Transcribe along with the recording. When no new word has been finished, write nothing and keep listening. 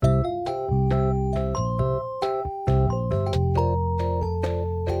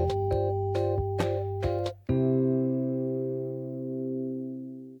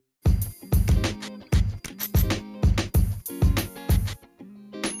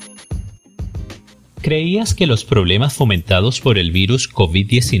¿Creías que los problemas fomentados por el virus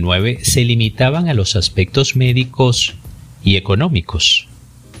COVID-19 se limitaban a los aspectos médicos y económicos?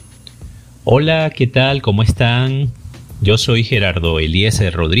 Hola, ¿qué tal? ¿Cómo están? Yo soy Gerardo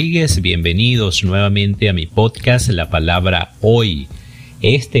Eliezer Rodríguez. Bienvenidos nuevamente a mi podcast La Palabra Hoy.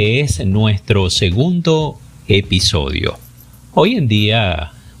 Este es nuestro segundo episodio. Hoy en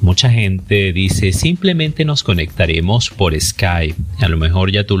día mucha gente dice simplemente nos conectaremos por Skype. A lo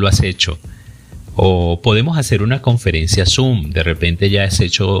mejor ya tú lo has hecho. O podemos hacer una conferencia Zoom. De repente ya has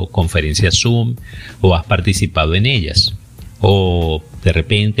hecho conferencias Zoom o has participado en ellas. O de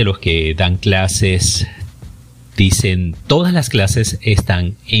repente los que dan clases dicen todas las clases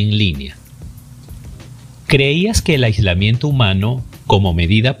están en línea. ¿Creías que el aislamiento humano como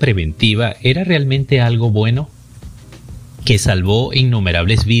medida preventiva era realmente algo bueno? ¿Que salvó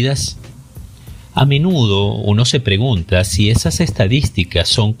innumerables vidas? A menudo uno se pregunta si esas estadísticas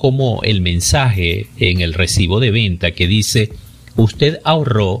son como el mensaje en el recibo de venta que dice usted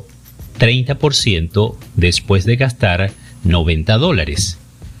ahorró 30% después de gastar $90.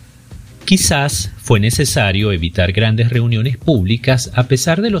 Quizás fue necesario evitar grandes reuniones públicas a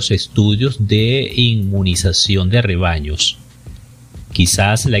pesar de los estudios de inmunización de rebaños.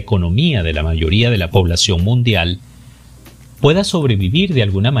 Quizás la economía de la mayoría de la población mundial pueda sobrevivir de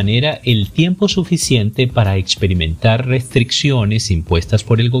alguna manera el tiempo suficiente para experimentar restricciones impuestas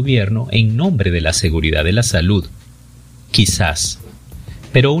por el gobierno en nombre de la seguridad de la salud. Quizás.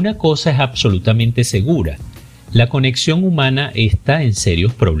 Pero una cosa es absolutamente segura. La conexión humana está en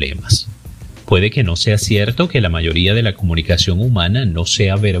serios problemas. Puede que no sea cierto que la mayoría de la comunicación humana no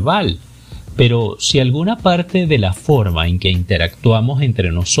sea verbal, pero si alguna parte de la forma en que interactuamos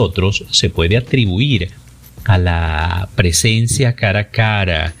entre nosotros se puede atribuir a la presencia cara a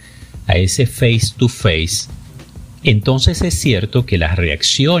cara, a ese face to face, entonces es cierto que las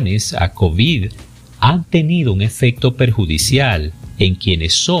reacciones a COVID han tenido un efecto perjudicial en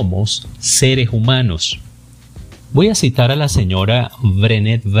quienes somos seres humanos. Voy a citar a la señora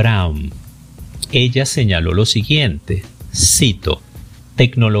Brené Brown. Ella señaló lo siguiente, cito,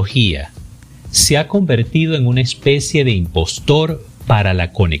 tecnología se ha convertido en una especie de impostor para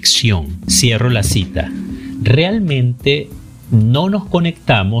la conexión. Cierro la cita. Realmente no nos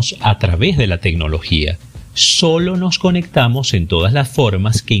conectamos a través de la tecnología. Solo nos conectamos en todas las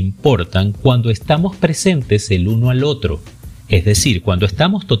formas que importan cuando estamos presentes el uno al otro. Es decir, cuando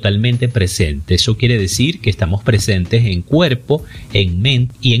estamos totalmente presentes. Eso quiere decir que estamos presentes en cuerpo, en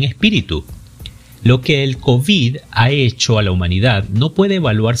mente y en espíritu. Lo que el COVID ha hecho a la humanidad no puede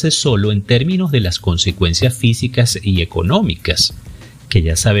evaluarse solo en términos de las consecuencias físicas y económicas, que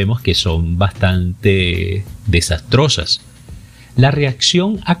ya sabemos que son bastante desastrosas. La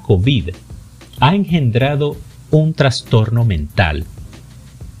reacción a COVID ha engendrado un trastorno mental.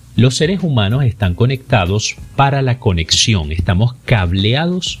 Los seres humanos están conectados para la conexión, estamos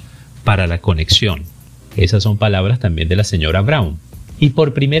cableados para la conexión. Esas son palabras también de la señora Brown. Y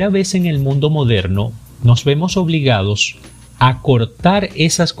por primera vez en el mundo moderno nos vemos obligados a cortar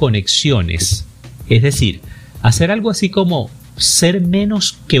esas conexiones, es decir, hacer algo así como ser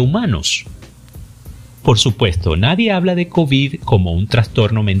menos que humanos. Por supuesto, nadie habla de COVID como un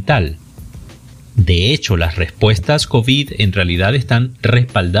trastorno mental. De hecho, las respuestas COVID en realidad están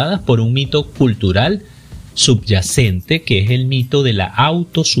respaldadas por un mito cultural subyacente que es el mito de la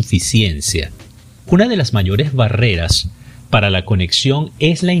autosuficiencia. Una de las mayores barreras para la conexión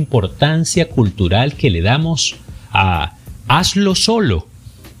es la importancia cultural que le damos a hazlo solo.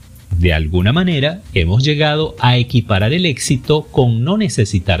 De alguna manera hemos llegado a equiparar el éxito con no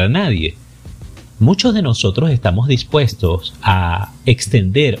necesitar a nadie. Muchos de nosotros estamos dispuestos a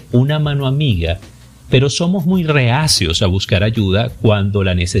extender una mano amiga, pero somos muy reacios a buscar ayuda cuando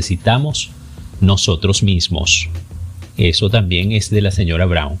la necesitamos nosotros mismos. Eso también es de la señora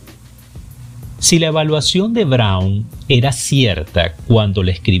Brown. Si la evaluación de Brown era cierta cuando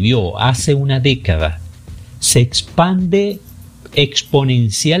la escribió hace una década, se expande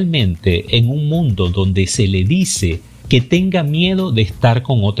exponencialmente en un mundo donde se le dice que tenga miedo de estar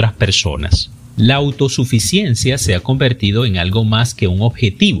con otras personas. La autosuficiencia se ha convertido en algo más que un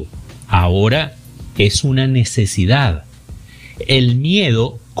objetivo. Ahora es una necesidad. El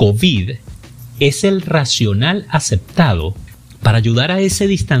miedo COVID es el racional aceptado para ayudar a ese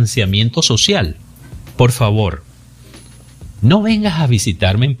distanciamiento social. Por favor, no vengas a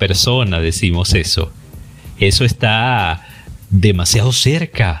visitarme en persona, decimos eso. Eso está demasiado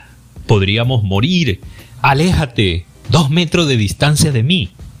cerca. Podríamos morir. Aléjate, 2 metros de distancia de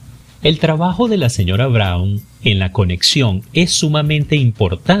mí. El trabajo de la señora Brown en la conexión es sumamente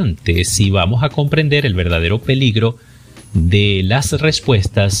importante si vamos a comprender el verdadero peligro de las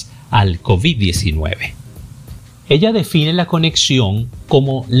respuestas al COVID-19. Ella define la conexión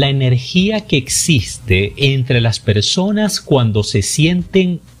como la energía que existe entre las personas cuando se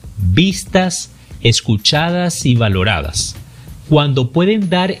sienten vistas, escuchadas y valoradas, cuando pueden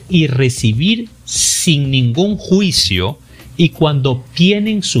dar y recibir sin ningún juicio y cuando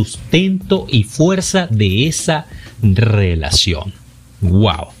obtienen sustento y fuerza de esa relación.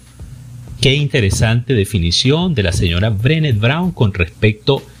 ¡Wow! Qué interesante definición de la señora Brené Brown con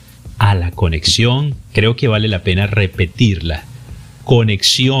respecto a la conexión. Creo que vale la pena repetirla.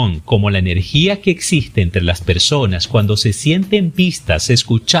 Conexión como la energía que existe entre las personas cuando se sienten vistas,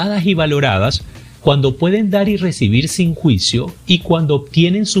 escuchadas y valoradas, cuando pueden dar y recibir sin juicio y cuando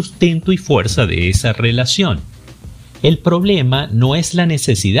obtienen sustento y fuerza de esa relación. El problema no es la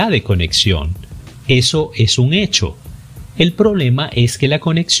necesidad de conexión. Eso es un hecho. El problema es que la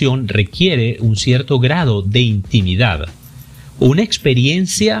conexión requiere un cierto grado de intimidad, una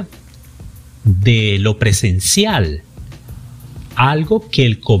experiencia de lo presencial, algo que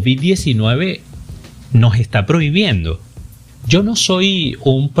el COVID-19 nos está prohibiendo. Yo no soy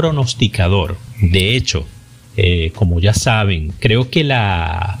un pronosticador. De hecho, como ya saben, creo que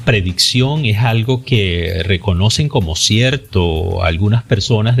la predicción es algo que reconocen como cierto algunas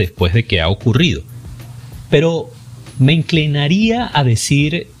personas después de que ha ocurrido. Pero me inclinaría a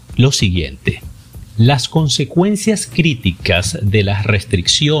decir lo siguiente: las consecuencias críticas de las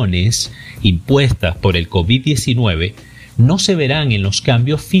restricciones impuestas por el COVID-19 no se verán en los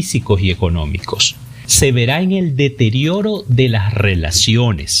cambios físicos y económicos, se verá en el deterioro de las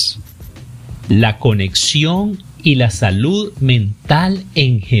relaciones, la conexión y la salud mental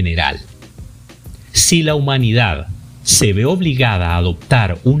en general. Si la humanidad se ve obligada a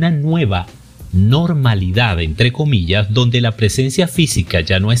adoptar una nueva normalidad, entre comillas, donde la presencia física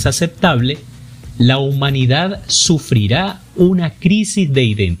ya no es aceptable, la humanidad sufrirá una crisis de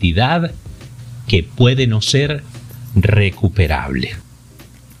identidad que puede no ser recuperable.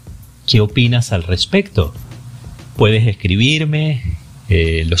 ¿Qué opinas al respecto? Puedes escribirme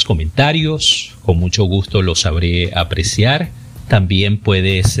los comentarios, con mucho gusto los sabré apreciar. También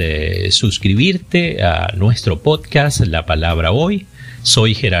puedes suscribirte a nuestro podcast La Palabra Hoy.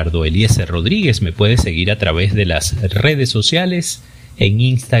 Soy Gerardo Eliezer Rodríguez. Me puedes seguir a través de las redes sociales en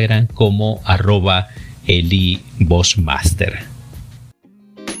Instagram como @EliVozMaster.